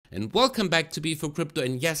and welcome back to B4Crypto.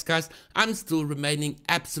 And yes guys, I'm still remaining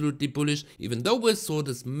absolutely bullish even though we saw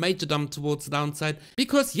this major dump towards the downside,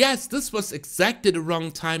 because yes, this was exactly the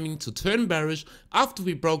wrong timing to turn bearish after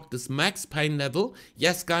we broke this max pain level.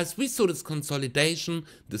 Yes guys, we saw this consolidation,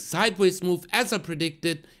 the sideways move as I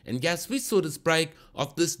predicted, and yes, we saw this break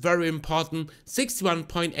of this very important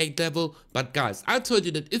 61.8 level. But guys, I told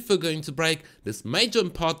you that if we're going to break this major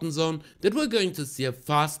important zone, that we're going to see a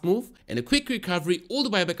fast move and a quick recovery all the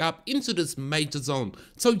way back up into this major zone.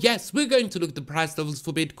 So yes, we're going to look at the price levels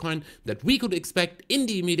for Bitcoin that we could expect in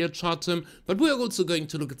the immediate short term, but we're also going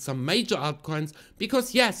to look at some major altcoins,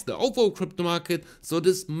 because yes, the overall crypto market saw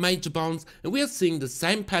this major bounce and we are seeing the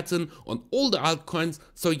same pattern on all the altcoins.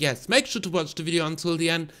 So yes, make sure to watch the video until the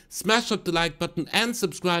end, smash up the like button and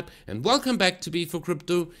subscribe, and welcome back to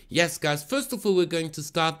B4Crypto. Yes guys, first of all, we're going to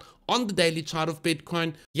start on the daily chart of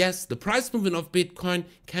Bitcoin. Yes, the price movement of Bitcoin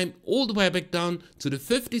came all the way back down to the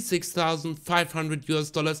 56,500 US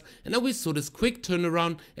dollars, and then we saw this quick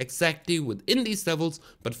turnaround exactly within these levels.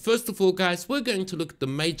 But first of all guys, we're going to look at the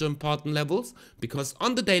major important levels, because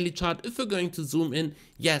on the daily chart, if we're going to zoom in,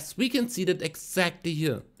 yes, we can see that exactly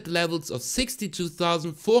here at the levels of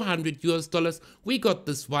 62,400 US dollars, we got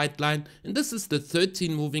this white line, and this is the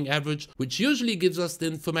 13 moving average, which usually gives us the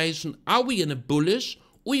information, are we in a bullish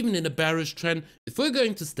or even in a bearish trend. If we're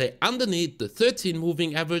going to stay underneath the 13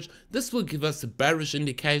 moving average, this will give us a bearish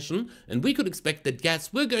indication, and we could expect that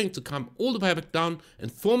yes, we're going to come all the way back down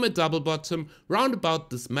and form a double bottom round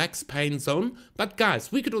about this max pain zone. But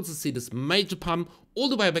guys, we could also see this major pump all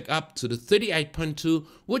the way back up to the 38.2,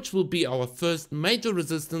 which will be our first major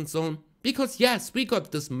resistance zone. Because yes, we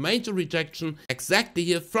got this major rejection exactly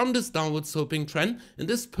here from this downward sloping trend, and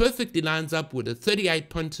this perfectly lines up with a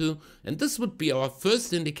 38.2, and this would be our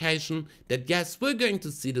first indication that yes, we're going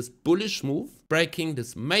to see this bullish move, breaking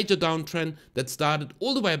this major downtrend that started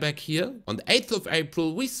all the way back here. On the 8th of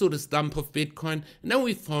April, we saw this dump of Bitcoin, and then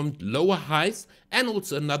we formed lower highs and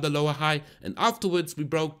also another lower high, and afterwards we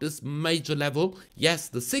broke this major level, yes,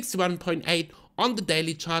 the 61.8 on the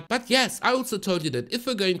daily chart. But yes, I also told you that if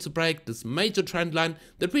we're going to break this major trend line,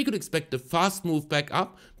 that we could expect a fast move back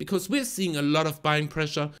up, because we're seeing a lot of buying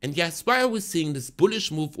pressure. And yes, why are we seeing this bullish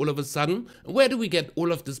move all of a sudden? Where do we get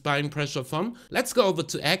all of this buying pressure from? Let's go over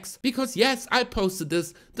to X, because yes, I posted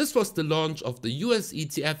this. This was the launch of the US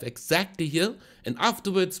ETF exactly here, and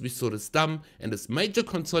afterwards we saw this dump and this major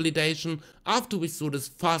consolidation after we saw this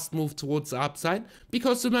fast move towards the upside.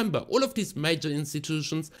 Because remember, all of these major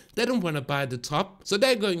institutions, they don't want to buy the top, so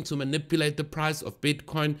they're going to manipulate the price of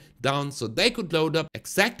Bitcoin down so they could load up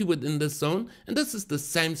exactly within this zone. And this is the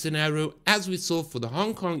same scenario as we saw for the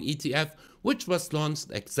Hong Kong ETF, which was launched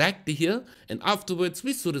exactly here, and afterwards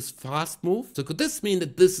we saw this fast move. So could this mean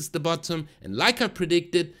that this is the bottom, and like I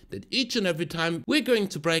predicted, that each and every time we're going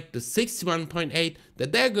to break the 61.8,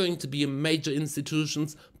 that they're going to be major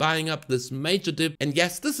institutions buying up this major dip? And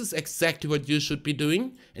yes, this is exactly what you should be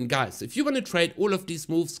doing. And guys, if you want to trade all of these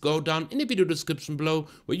moves, go down in the video description below,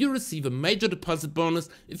 where you receive a major deposit bonus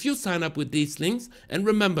if you sign up with these links. And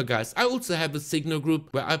remember guys, I also have a Signal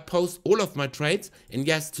group where I post all of my trades, and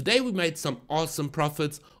yes, today we made some awesome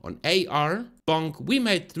profits on AR. Bonk, we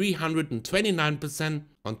made 329%.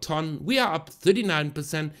 On Ton, we are up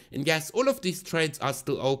 39%, and yes, all of these trades are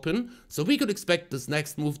still open, so we could expect this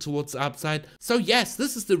next move towards the upside. So yes,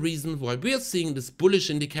 this is the reason why we are seeing this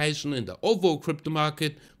bullish indication in the overall crypto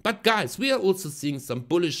market. But guys, we are also seeing some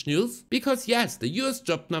bullish news, because yes, the US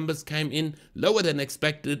job numbers came in lower than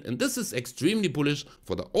expected, and this is extremely bullish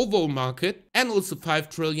for the overall market. And also 5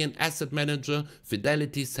 trillion asset manager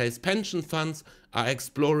Fidelity says pension funds are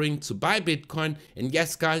exploring to buy Bitcoin. And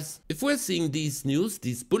yes guys, if we're seeing these news,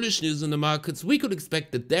 these bullish news in the markets, we could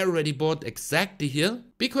expect that they're already bought exactly here.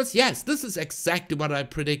 Because yes, this is exactly what I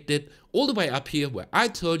predicted all the way up here, where I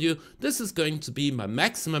told you this is going to be my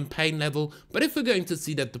maximum pain level. But if we're going to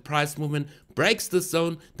see that the price movement breaks this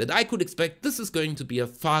zone, that I could expect this is going to be a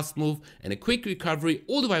fast move and a quick recovery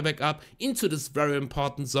all the way back up into this very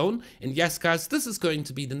important zone. And yes guys, this is going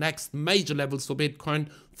to be the next major levels for Bitcoin.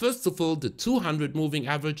 First of all, the 200 moving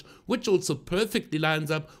average, which also perfectly lines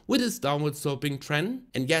up with this downward sloping trend.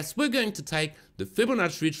 And yes, we're going to take the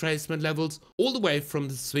Fibonacci retracement levels all the way from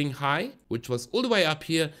the swing high, which was all the way up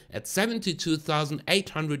here at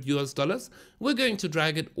 72,800 US dollars. We're going to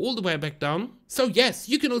drag it all the way back down. So yes,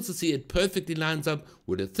 you can also see it perfectly lines up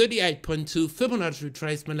with a 38.2 Fibonacci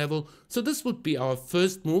retracement level. So this would be our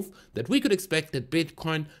first move that we could expect that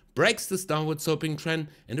Bitcoin breaks this downward sloping trend,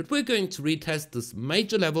 and that we're going to retest this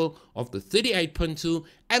major level of the 38.2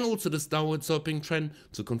 and also this downward sloping trend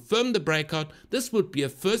to confirm the breakout. This would be a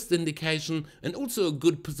first indication and also a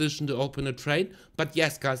good position to open a trade. But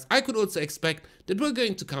yes guys, I could also expect that we're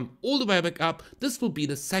going to come all the way back up. This will be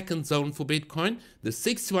the second zone for Bitcoin, the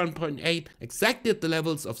 61.8, exactly at the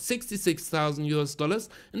levels of 66,000 US dollars,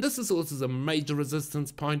 and this is also a major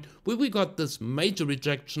resistance point where we got this major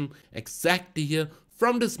rejection exactly here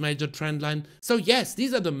from this major trend line. So yes,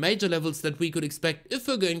 these are the major levels that we could expect if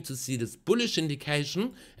we're going to see this bullish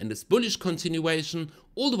indication and this bullish continuation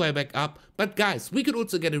all the way back up. But guys, we could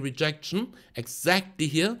also get a rejection exactly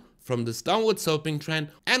here from this downward sloping trend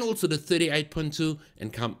and also the 38.2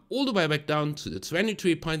 and come all the way back down to the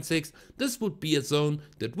 23.6. This would be a zone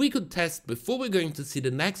that we could test before we're going to see the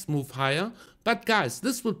next move higher. But guys,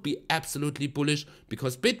 this would be absolutely bullish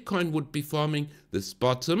because Bitcoin would be forming this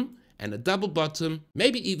bottom and a double bottom,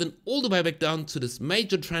 maybe even all the way back down to this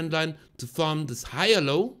major trend line to form this higher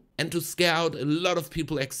low and to scare out a lot of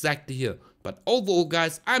people exactly here. But overall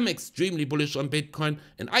guys, I'm extremely bullish on Bitcoin,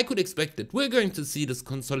 and I could expect that we're going to see this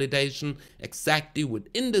consolidation exactly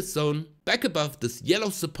within this zone, back above this yellow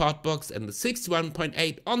support box and the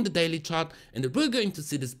 61.8 on the daily chart, and that we're going to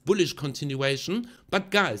see this bullish continuation. But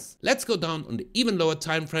guys, let's go down on the even lower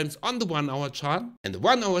time frames on the 1 hour chart. And the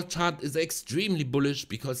 1 hour chart is extremely bullish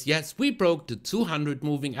because yes, we broke the 200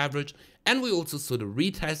 moving average and we also saw the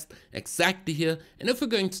retest exactly here. And if we're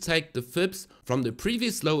going to take the fibs from the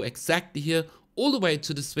previous low exactly here all the way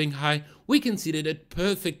to the swing high, we can see that it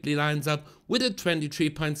perfectly lines up with a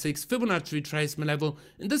 23.6 Fibonacci retracement level,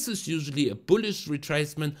 and this is usually a bullish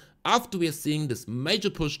retracement after we are seeing this major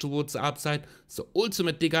push towards the upside. So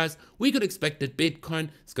ultimately guys, we could expect that Bitcoin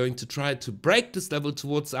is going to try to break this level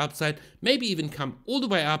towards the upside, maybe even come all the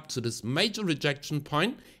way up to this major rejection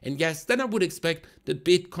point. And yes, then I would expect that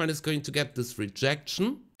Bitcoin is going to get this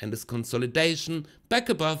rejection and this consolidation back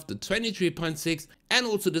above the 23.6, and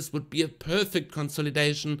also this would be a perfect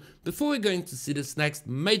consolidation before we're going to see this next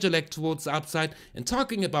major leg towards the upside. And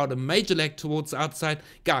talking about a major leg towards the upside,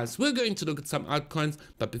 guys, we're going to look at some altcoins,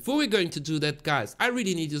 but before we're going to do that guys, I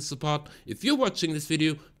really need your support. If you're watching this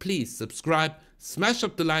video, please subscribe, smash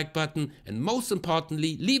up the like button, and most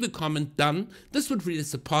importantly, leave a comment down. This would really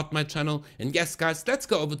support my channel. And yes guys, let's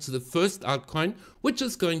go over to the first altcoin, which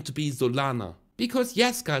is going to be Solana. Because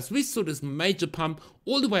yes guys, we saw this major pump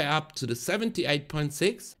all the way up to the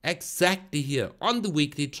 78.6 exactly here on the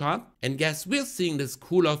weekly chart. And yes, we're seeing this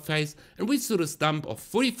cool off phase, and we saw this dump of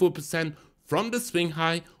 44% from the swing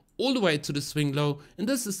high all the way to the swing low. And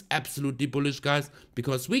this is absolutely bullish guys,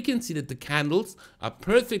 because we can see that the candles are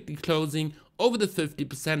perfectly closing over the 50%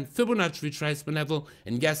 Fibonacci retracement level.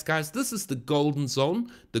 And yes guys, this is the golden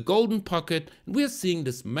zone, the golden pocket, and we are seeing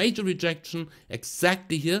this major rejection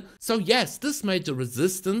exactly here. So yes, this major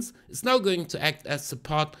resistance is now going to act as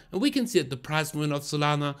support, and we can see that the price movement of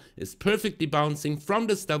Solana is perfectly bouncing from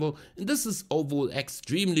this level, and this is overall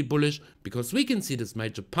extremely bullish because we can see this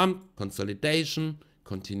major pump, consolidation,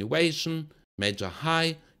 continuation, major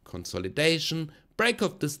high, consolidation, break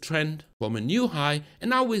of this trend, form a new high,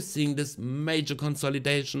 and now we're seeing this major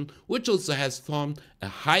consolidation, which also has formed a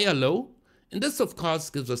higher low. And this of course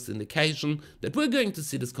gives us the indication that we're going to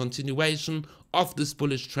see this continuation of this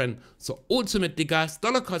bullish trend. So ultimately guys,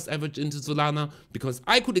 dollar cost average into Solana, because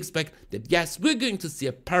I could expect that yes, we're going to see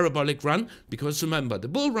a parabolic run, because remember, the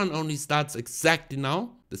bull run only starts exactly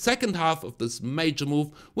now, the second half of this major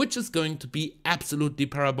move, which is going to be absolutely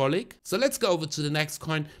parabolic. So let's go over to the next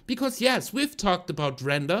coin, because yes, we've talked about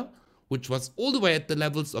rndr, which was all the way at the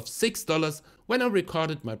levels of $6 when I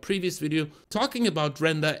recorded my previous video talking about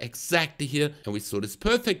rndr exactly here, and we saw this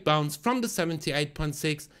perfect bounce from the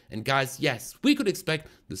 78.6. And guys, yes, we could expect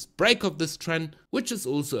this break of this trend, which is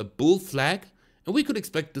also a bull flag, and we could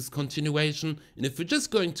expect this continuation. And if we're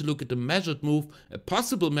just going to look at the measured move, a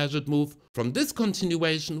possible measured move from this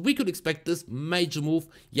continuation, we could expect this major move,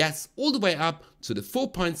 yes, all the way up to the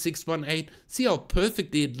 4.618. See how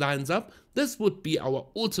perfectly it lines up. This would be our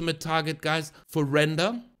ultimate target guys for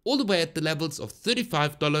rndr, all the way at the levels of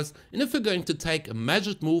 $35. And if we're going to take a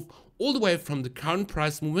measured move all the way from the current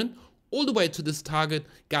price movement all the way to this target,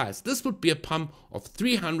 guys, this would be a pump of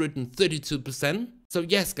 332%. So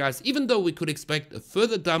yes guys, even though we could expect a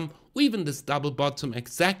further dump or even this double bottom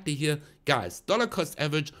exactly here, guys, dollar cost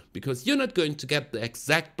average, because you're not going to get the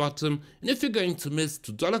exact bottom. And if you're going to miss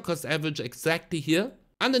to dollar cost average exactly here,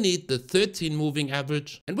 underneath the 13 moving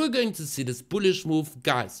average, and we're going to see this bullish move,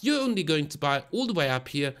 guys, you're only going to buy all the way up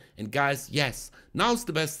here. And guys, yes, now's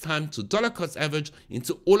the best time to dollar cost average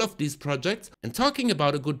into all of these projects. And talking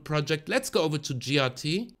about a good project, let's go over to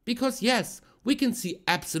GRT, because yes, we can see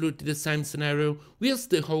absolutely the same scenario. We are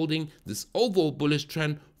still holding this overall bullish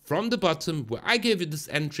trend from the bottom where I gave you this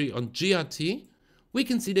entry on GRT. We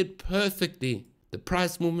can see that perfectly the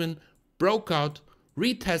price movement broke out,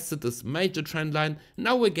 retested this major trend line.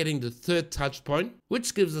 Now we're getting the third touch point,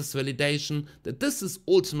 which gives us validation that this is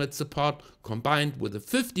ultimate support combined with a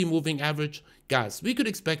 50 moving average. Guys, we could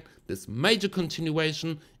expect this major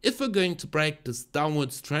continuation if we're going to break this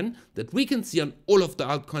downwards trend that we can see on all of the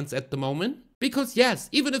altcoins at the moment. Because yes,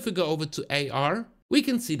 even if we go over to AR, we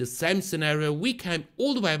can see the same scenario. We came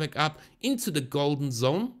all the way back up into the golden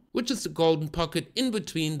zone, which is the golden pocket in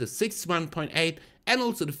between the 61.8 and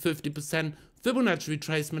also the 50% Fibonacci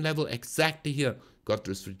retracement level exactly here. Got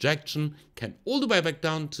this rejection, came all the way back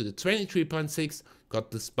down to the 23.6,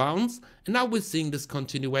 got this bounce, and now we're seeing this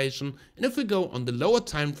continuation. And if we go on the lower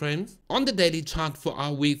time frames, on the daily chart for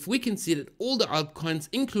arweave, we can see that all the altcoins,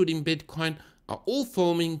 including Bitcoin, are all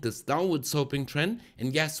forming this downward sloping trend.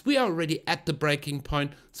 And yes, we are already at the breaking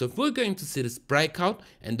point. So if we're going to see this breakout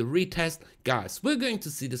and the retest, guys, we're going to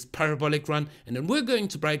see this parabolic run and then we're going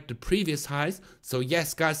to break the previous highs. So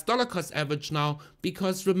yes, guys, dollar cost average now,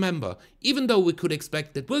 because remember, even though we could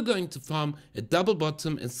expect that we're going to form a double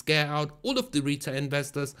bottom and scare out all of the retail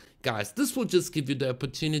investors, guys, this will just give you the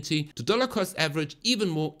opportunity to dollar cost average even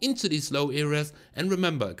more into these low areas. And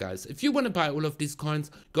remember, guys, if you want to buy all of these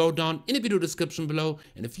coins, go down in the video description below.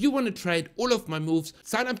 And if you want to trade all of my moves,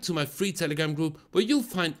 sign up to my free Telegram group where you'll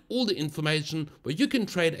find all the information, where you can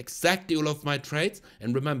trade exactly all of my trades.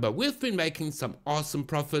 And remember, we've been making some awesome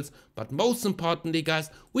profits, but most importantly, guys,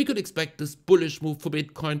 we could expect this bullish move for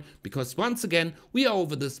Bitcoin because once again, we are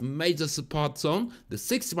over this major support zone, the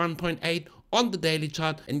 61.8 on the daily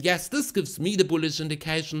chart. And yes, this gives me the bullish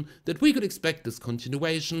indication that we could expect this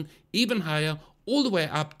continuation even higher, all the way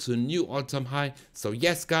up to a new all-time high. So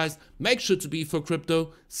yes, guys, make sure to be for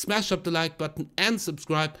crypto, smash up the like button and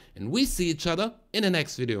subscribe, and we see each other in the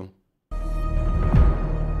next video.